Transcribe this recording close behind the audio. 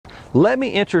Let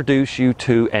me introduce you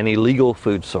to an illegal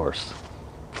food source.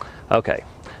 Okay,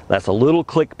 that's a little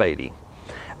clickbaity.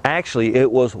 Actually, it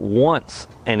was once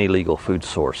an illegal food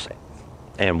source.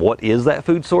 And what is that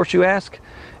food source, you ask?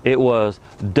 It was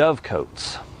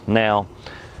dovecotes. Now,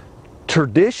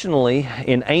 traditionally,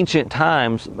 in ancient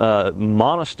times,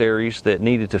 monasteries that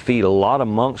needed to feed a lot of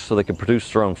monks so they could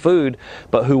produce their own food,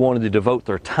 but who wanted to devote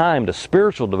their time to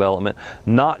spiritual development,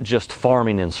 not just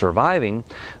farming and surviving,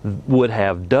 would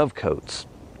have dovecotes.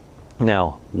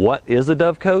 Now, what is a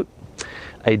dovecote?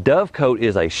 A dovecote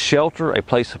is a shelter, a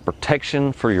place of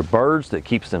protection for your birds that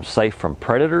keeps them safe from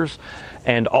predators,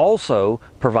 and also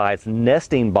provides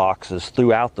nesting boxes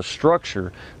throughout the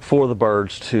structure for the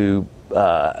birds to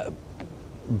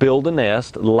build a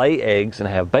nest, lay eggs, and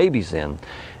have babies in.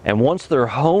 And once they're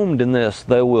homed in this,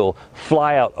 they will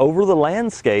fly out over the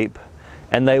landscape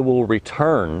and they will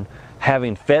return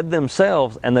having fed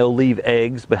themselves, and they'll leave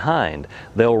eggs behind.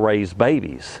 They'll raise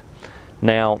babies.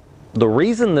 Now, the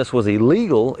reason this was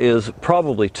illegal is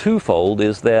probably twofold,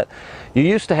 is that you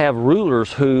used to have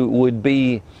rulers who would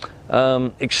be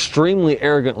extremely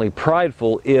arrogantly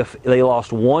prideful if they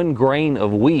lost one grain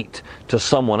of wheat to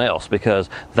someone else because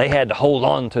they had to hold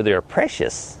on to their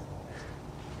precious.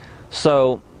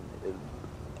 So,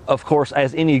 of course,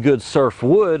 as any good serf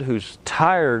would, who's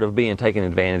tired of being taken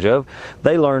advantage of,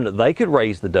 they learned that they could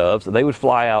raise the doves. They would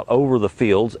fly out over the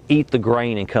fields, eat the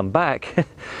grain, and come back.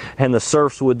 And the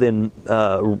serfs would then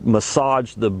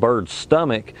massage the bird's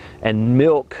stomach and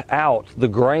milk out the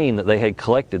grain that they had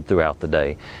collected throughout the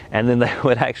day. And then they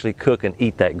would actually cook and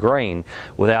eat that grain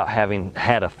without having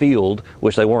had a field,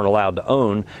 which they weren't allowed to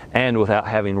own, and without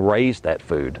having raised that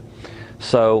food.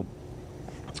 So,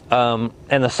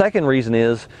 and the second reason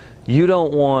is you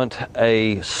don't want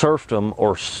a serfdom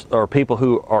or people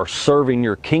who are serving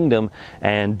your kingdom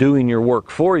and doing your work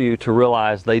for you to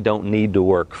realize they don't need to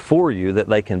work for you, that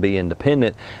they can be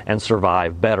independent and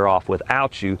survive better off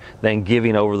without you than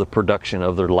giving over the production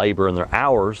of their labor and their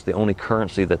hours, the only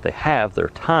currency that they have, their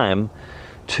time,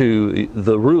 to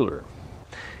the ruler.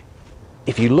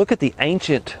 If you look at the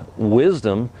ancient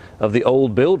wisdom of the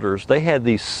old builders, they had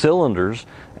these cylinders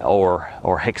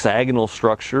or hexagonal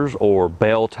structures or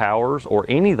bell towers or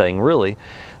anything really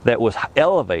that was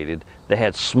elevated. They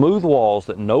had smooth walls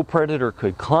that no predator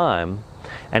could climb,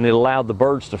 and it allowed the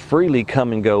birds to freely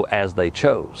come and go as they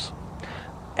chose.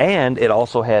 And it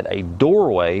also had a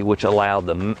doorway which allowed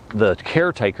the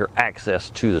caretaker access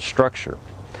to the structure.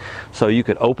 So you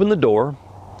could open the door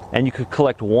and you could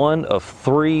collect one of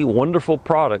 3 wonderful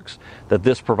products that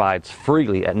this provides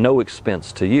freely at no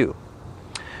expense to you.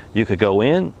 You could go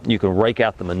in, you can rake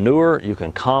out the manure, you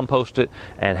can compost it,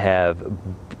 and have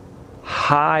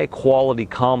high quality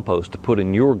compost to put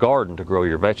in your garden to grow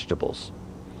your vegetables.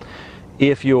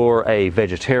 If you're a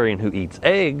vegetarian who eats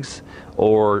eggs,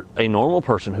 or a normal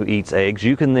person who eats eggs,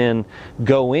 you can then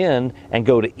go in and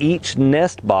go to each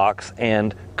nest box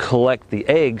and collect the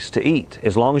eggs to eat.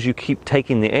 As long as you keep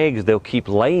taking the eggs, they'll keep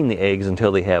laying the eggs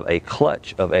until they have a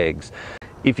clutch of eggs.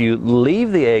 If you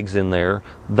leave the eggs in there,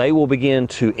 they will begin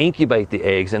to incubate the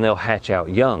eggs and they'll hatch out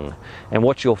young. And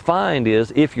what you'll find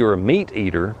is, if you're a meat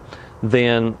eater,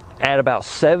 then at about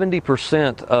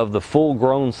 70% of the full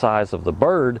grown size of the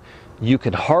bird, you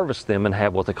can harvest them and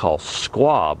have what they call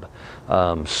squab,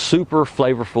 super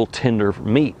flavorful, tender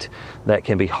meat that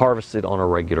can be harvested on a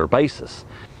regular basis.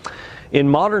 In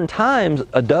modern times,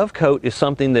 a dovecote is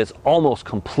something that's almost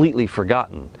completely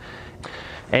forgotten.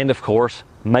 And of course,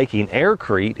 making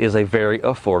aircrete is a very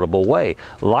affordable way.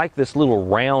 Like this little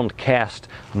round cast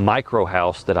micro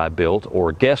house that I built,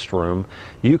 or guest room,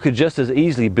 you could just as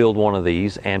easily build one of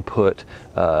these and put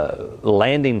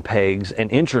landing pegs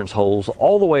and entrance holes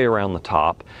all the way around the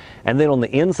top. And then on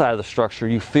the inside of the structure,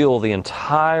 you fill the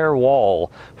entire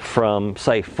wall from,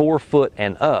 say, 4 foot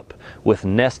and up with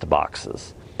nest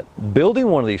boxes. Building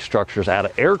one of these structures out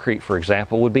of aircrete, for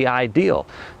example, would be ideal.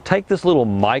 Take this little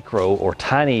micro or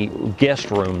tiny guest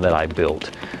room that I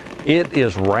built. It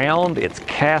is round, it's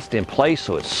cast in place,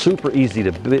 so it's super easy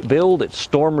to build, it's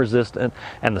storm resistant,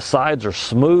 and the sides are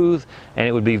smooth, and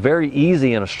it would be very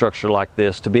easy in a structure like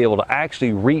this to be able to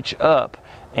actually reach up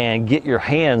and get your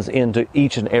hands into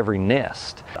each and every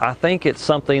nest. I think it's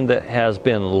something that has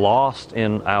been lost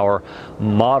in our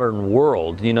modern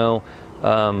world. You know,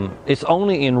 it's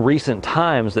only in recent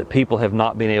times that people have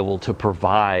not been able to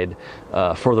provide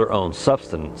for their own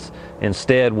subsistence.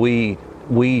 Instead, we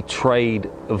trade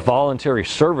voluntary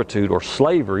servitude or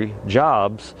slavery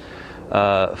jobs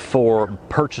for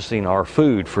purchasing our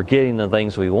food, for getting the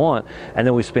things we want, and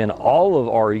then we spend all of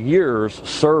our years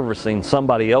servicing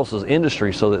somebody else's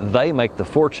industry so that they make the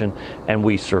fortune and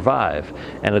we survive.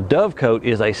 And a dovecote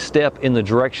is a step in the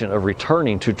direction of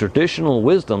returning to traditional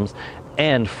wisdoms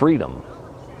and freedom.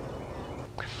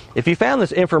 If you found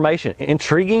this information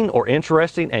intriguing or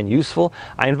interesting and useful,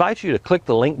 I invite you to click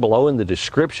the link below in the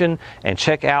description and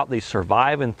check out the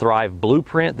Survive and Thrive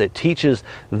blueprint that teaches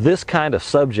this kind of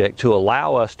subject to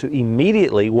allow us to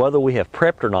immediately, whether we have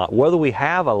prepped or not, whether we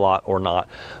have a lot or not,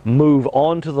 move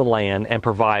onto the land and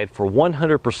provide for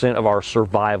 100% of our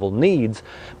survival needs,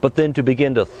 but then to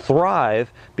begin to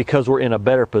thrive because we're in a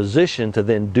better position to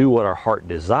then do what our heart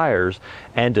desires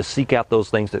and to seek out those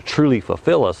things that truly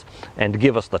fulfill us and to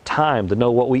give us the time to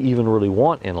know what we even really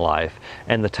want in life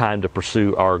and the time to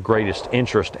pursue our greatest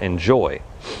interest and joy.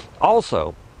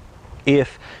 Also,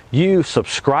 if you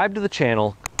subscribe to the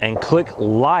channel and click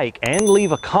like and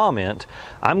leave a comment,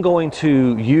 I'm going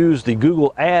to use the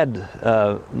Google ad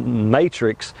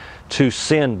matrix to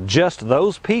send just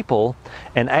those people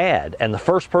an ad, and the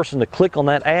first person to click on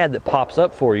that ad that pops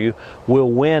up for you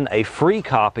will win a free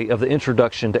copy of the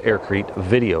Introduction to Aircrete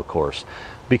video course.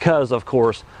 Because, of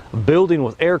course, building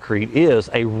with Aircrete is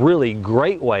a really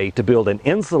great way to build an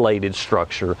insulated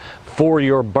structure for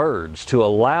your birds, to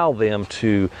allow them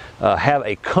to have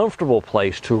a comfortable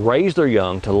place to raise their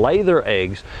young, to lay their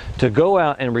eggs, to go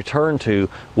out and return to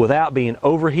without being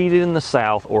overheated in the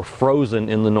south or frozen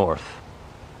in the north.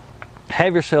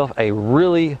 Have yourself a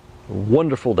really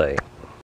wonderful day.